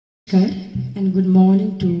And good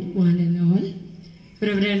morning to one and all.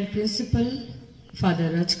 Reverend Principal,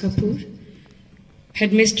 Father Raj Kapoor,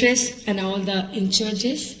 Headmistress and all the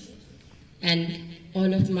in-charges, and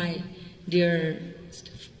all of my dear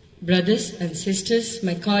brothers and sisters,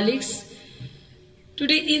 my colleagues.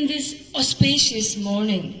 Today in this auspicious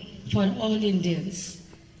morning for all Indians,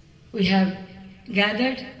 we have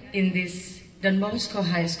gathered in this Bosco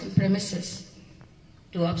High School premises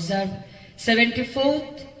to observe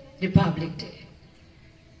 74th Republic Day.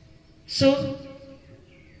 So,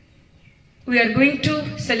 we are going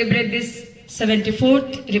to celebrate this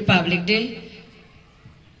 74th Republic Day.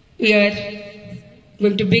 We are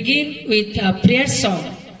going to begin with a prayer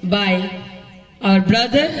song by our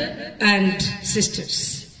brother and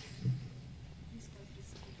sisters.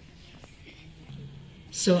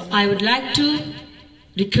 So, I would like to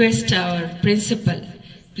request our principal,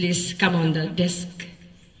 please come on the desk.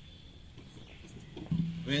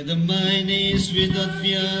 Where the mind is without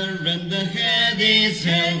fear and the head is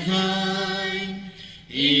held high,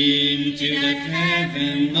 into that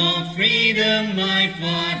heaven of freedom, my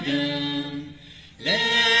Father,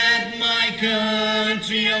 let my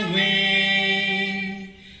country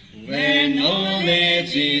away, where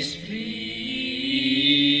knowledge is free.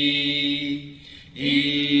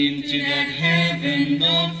 Into that heaven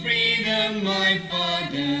of freedom, my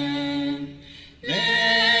Father,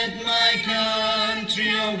 let my country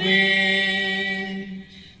away,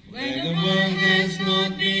 where the world has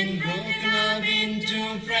not been broken up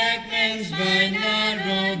into fragments by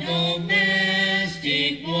narrow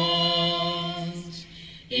domestic walls.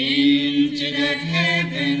 Into that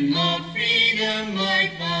heaven of freedom, my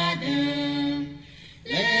Father,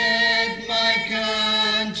 let my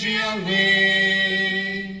country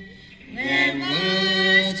away, where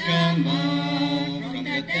words come out from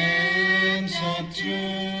the depths of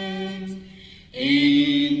truth.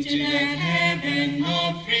 Into that heaven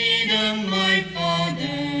of freedom, my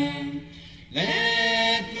Father,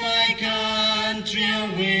 let my country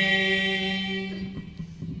away.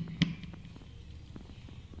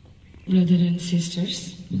 Brothers and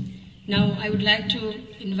sisters, now I would like to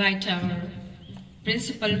invite our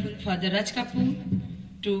Principal, Father Raj Kapoor,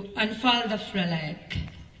 to unfurl the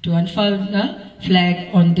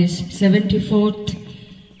flag on this 74th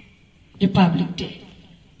Republic Day.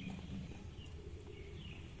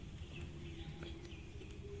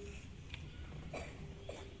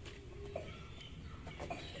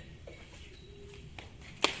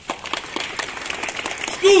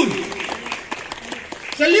 School!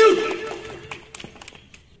 Salute!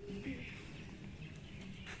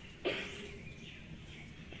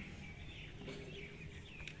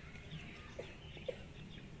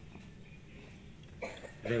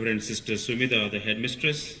 Reverend Sister Sumida, the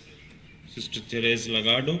headmistress, Sister Therese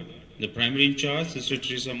Lagardo, the primary in charge, Sister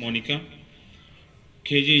Teresa Monica,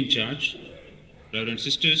 KG in charge, Reverend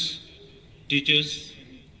sisters, teachers,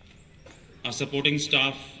 our supporting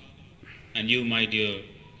staff, and you, my dear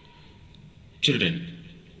children.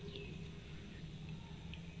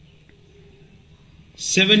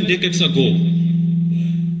 7 decades ago,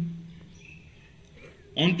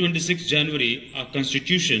 on 26 January, our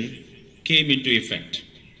Constitution came into effect.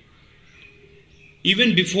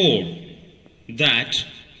 Even before that,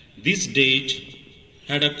 this date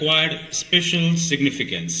had acquired special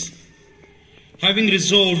significance. Having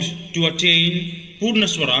resolved to attain Purna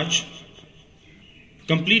Swaraj,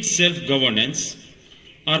 complete self-governance,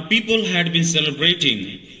 our people had been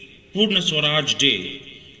celebrating Purna Swaraj Day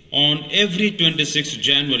on every 26th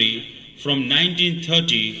January from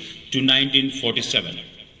 1930 to 1947.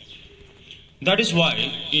 That is why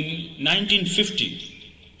in 1950,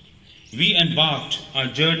 we embarked our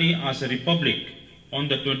journey as a republic on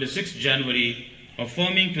the 26th January,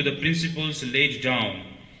 affirming to the principles laid down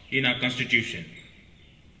in our Constitution.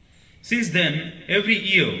 Since then, every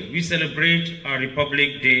year we celebrate our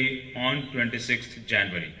Republic Day on 26th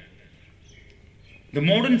January. The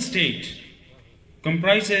modern state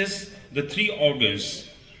comprises the 3 organs: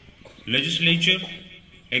 legislature,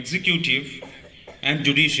 executive, and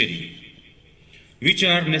judiciary, which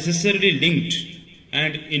are necessarily linked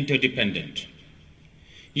and interdependent.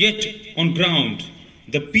 Yet, on ground,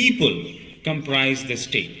 the people comprise the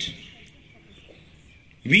state.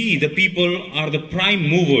 We, the people, are the prime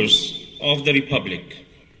movers of the Republic.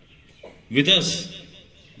 With us,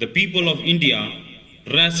 the people of India,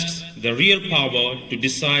 rests the real power to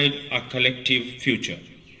decide our collective future.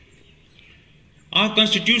 Our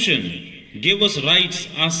Constitution gave us rights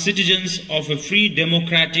as citizens of a free,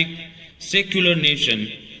 democratic, secular nation,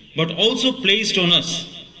 but also placed on us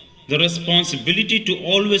the responsibility to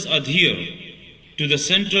always adhere to the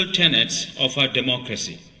central tenets of our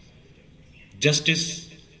democracy. justice,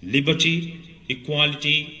 liberty,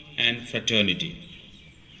 equality, and fraternity.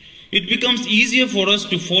 It becomes easier for us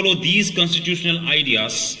to follow these constitutional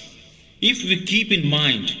ideas if we keep in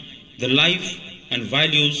mind the life and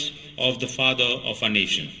values of the father of our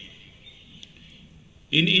nation.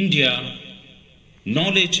 In India,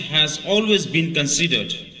 knowledge has always been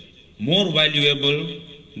considered more valuable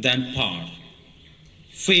than power,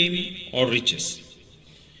 fame, or riches.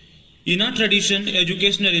 In our tradition,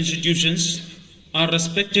 educational institutions are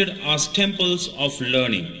respected as temples of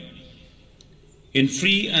learning. In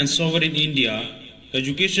free and sovereign India,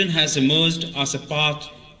 education has emerged as a path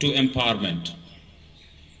to empowerment.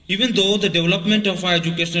 Even though the development of our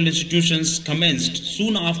educational institutions commenced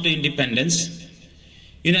soon after independence,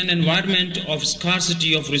 in an environment of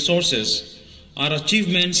scarcity of resources, our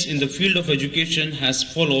achievements in the field of education has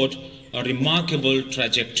followed a remarkable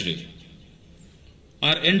trajectory.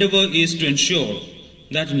 Our endeavor is to ensure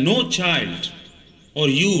that no child or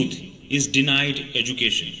youth is denied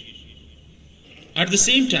education. At the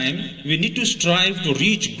same time, we need to strive to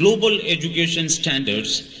reach global education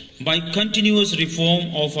standards by continuous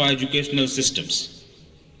reform of our educational systems.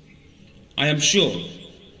 I am sure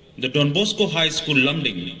the Don Bosco High School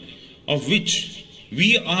Lumding, of which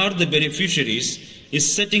we are the beneficiaries,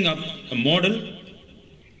 is setting up a model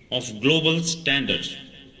of global standards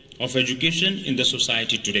of education in the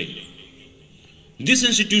society today. This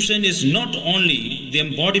institution is not only the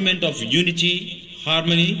embodiment of unity,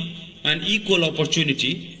 harmony, and equal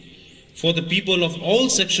opportunity for the people of all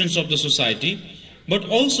sections of the society, but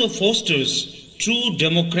also fosters true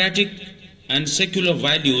democratic and secular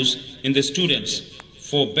values in the students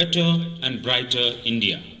for better and brighter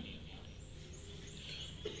India.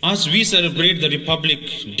 As we celebrate the Republic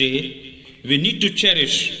Day, we need to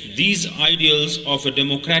cherish these ideals of a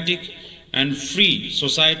democratic and free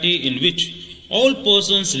society in which all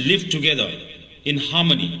persons live together in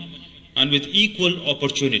harmony and with equal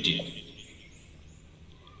opportunity.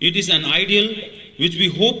 It is an ideal which we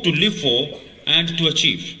hope to live for and to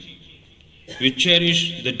achieve. We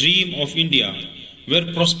cherish the dream of India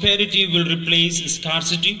where prosperity will replace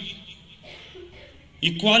scarcity,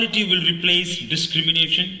 equality will replace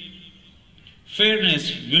discrimination,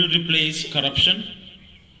 fairness will replace corruption,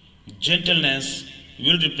 gentleness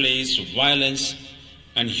will replace violence,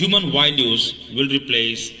 and human values will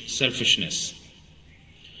replace selfishness.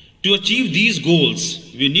 To achieve these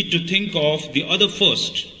goals, we need to think of the other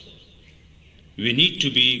first. We need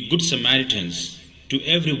to be good Samaritans to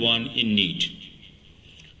everyone in need.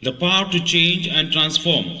 The power to change and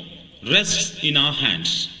transform rests in our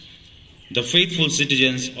hands, the faithful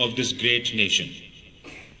citizens of this great nation.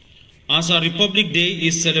 As our Republic Day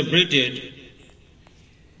is celebrated,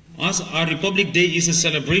 as our Republic Day is a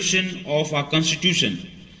celebration of our Constitution,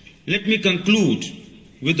 let me conclude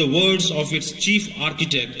with the words of its chief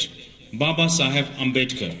architect, Baba Saheb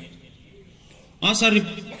Ambedkar.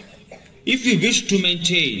 If we wish to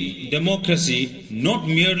maintain democracy not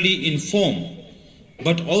merely in form,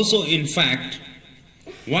 but also in fact,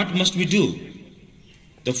 what must we do?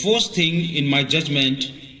 The first thing in my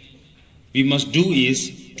judgment we must do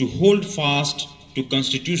is to hold fast to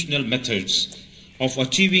constitutional methods of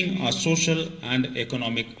achieving our social and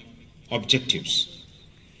economic objectives.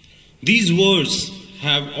 These words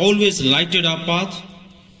have always lighted our path.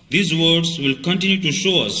 These words will continue to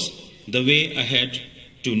show us the way ahead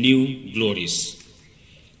to new glories.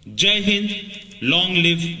 Jai Hind, long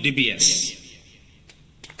live DBS.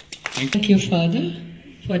 Thank you, Father,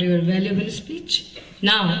 for your valuable speech.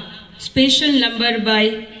 Now, special number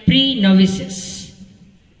by pre-novices.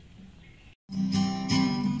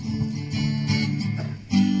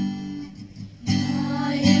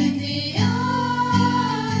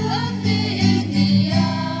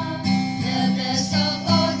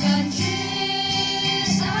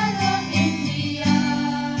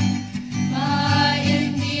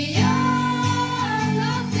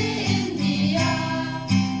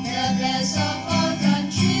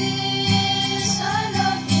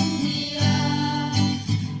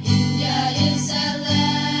 Is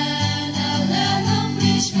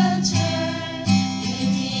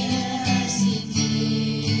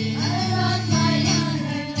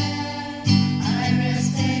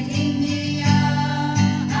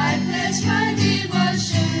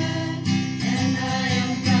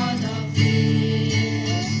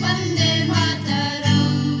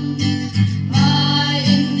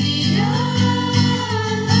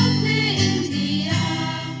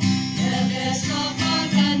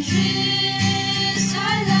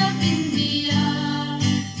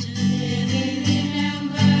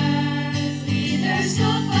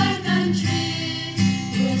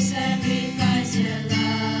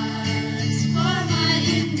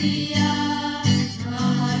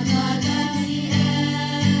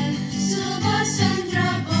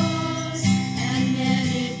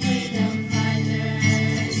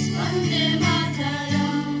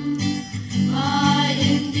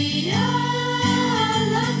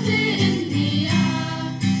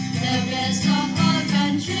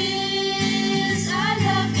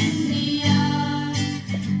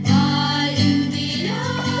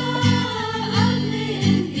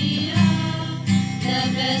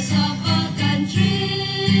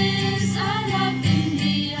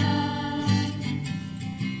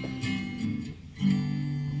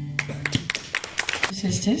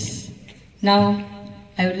ministers. Now,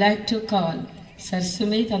 I would like to call Sir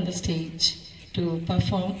Sumit on the stage to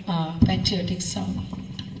perform a patriotic song.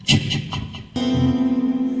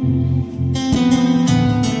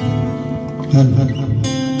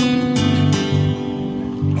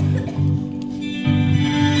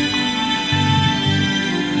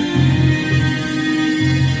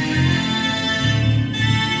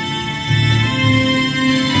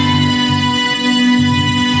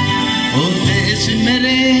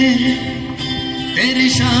 तेरी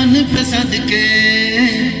शान पे सदके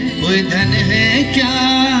कोई धन है क्या,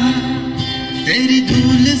 तेरी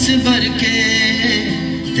धूल से भर के,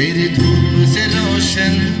 तेरी धूप से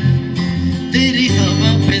रोशन, तेरी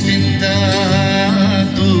हवा पे जिंदा,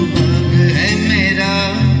 तू बाग है मेरा,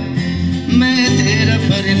 मैं तेरा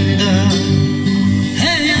परिंदा।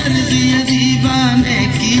 है अर्ज़ी दीवाने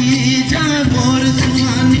की, जहाँ बोर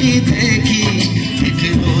सुहानी देखी, एक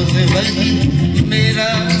रोज वही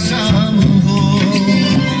मेरा शाम हो।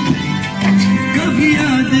 कभी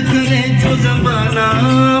याद करे जो जमाना,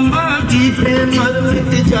 बाकी पे मर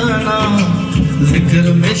मिट जाना,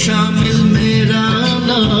 जिक्र में शामिल मेरा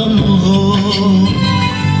नाम हो।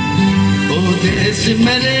 ओ देश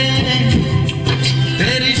मेरे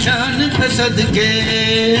तेरी शान पे सदके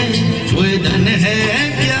कोई धन है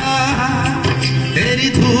क्या, तेरी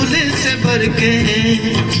धूल से भर के,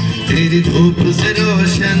 तेरी धूप से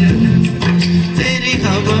रोशन, तेरी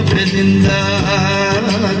हवा पे जिंदा,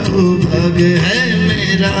 तू भाग है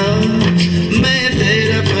मेरा, मैं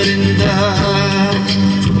तेरा परिंदा।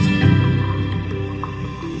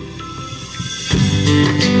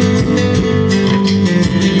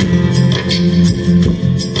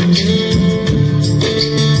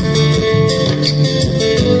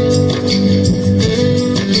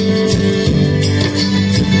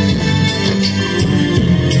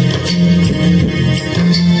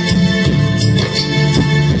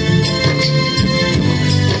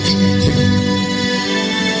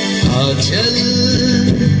 चल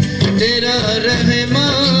तेरा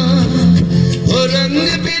रहमान हो रंग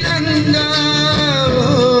बिरंगा,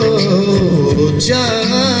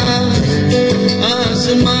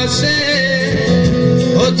 आसमां से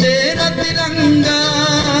हो तेरा तिरंगा,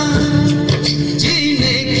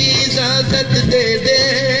 जीने की इजाजत दे दे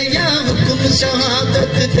या हुक्म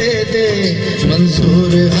शहादत दे दे,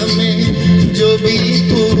 मंजूर हमें जो भी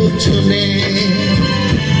तू चुने।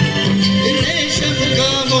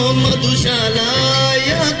 मधुशाला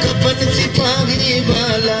या कपन सिपाही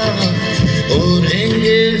वाला,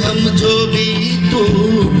 ओढ़ेंगे हम जो भी तू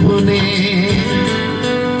बुने।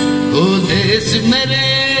 ओ देश मेरे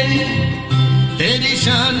तेरी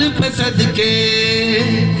शान पे सदके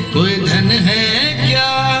कोई धन है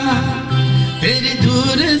क्या, तेरी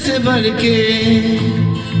धूल से भर के,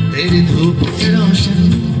 तेरी धूप से रोशन,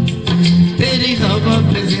 तेरी हवा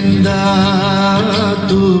पे जिंदा,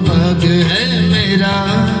 तू भाग है मेरा,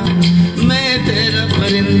 मैं तेरा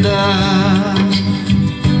परिंदा।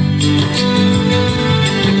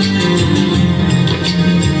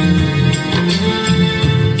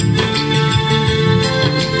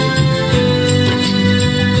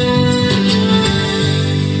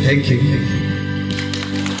 Thank you.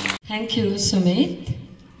 Thank you, Sumit,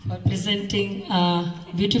 for presenting a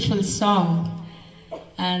beautiful song.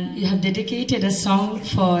 And you have dedicated a song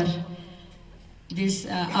for this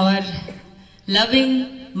our loving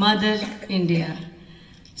Mother India.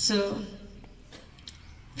 So,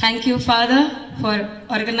 thank you, Father, for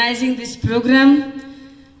organizing this program.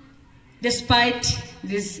 Despite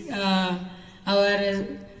this, our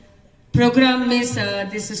program is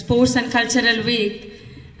this Sports and Cultural Week.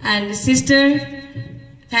 And sister,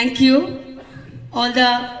 thank you. All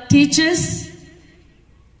the teachers,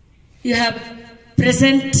 you have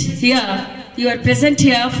present here. You are present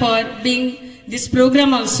here for being this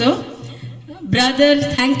program also. Brother,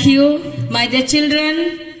 thank you. My dear children,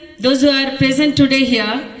 those who are present today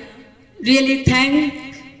here, really thank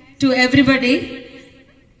to everybody.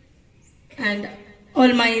 And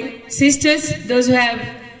all my sisters, those who have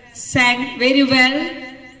sang very well.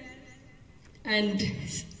 And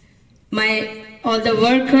all the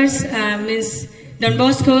workers, means Don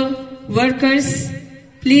Bosco workers,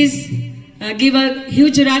 please give a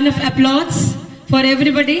huge round of applause for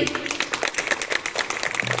everybody.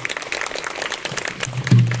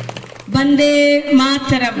 Bande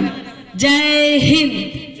Mataram. Jai Hind.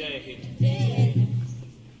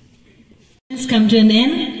 Let's come to an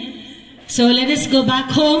end. So let us go back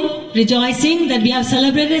home rejoicing that we have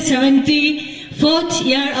celebrated 74th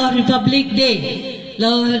year of Republic Day.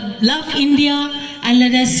 Love India and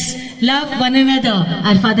let us love one another.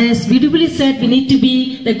 Our Father has beautifully said we need to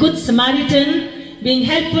be the good Samaritan, being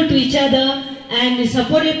helpful to each other and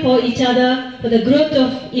supported for each other for the growth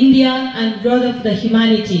of India and growth of the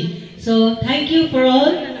humanity. So thank you for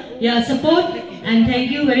all your support and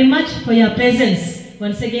thank you very much for your presence.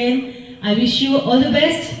 Once again, I wish you all the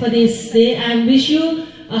best for this day and wish you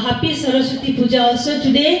a happy Saraswati Puja also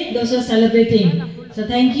today, those who are celebrating. So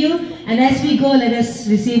thank you, and as we go, let us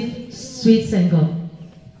receive sweets and go.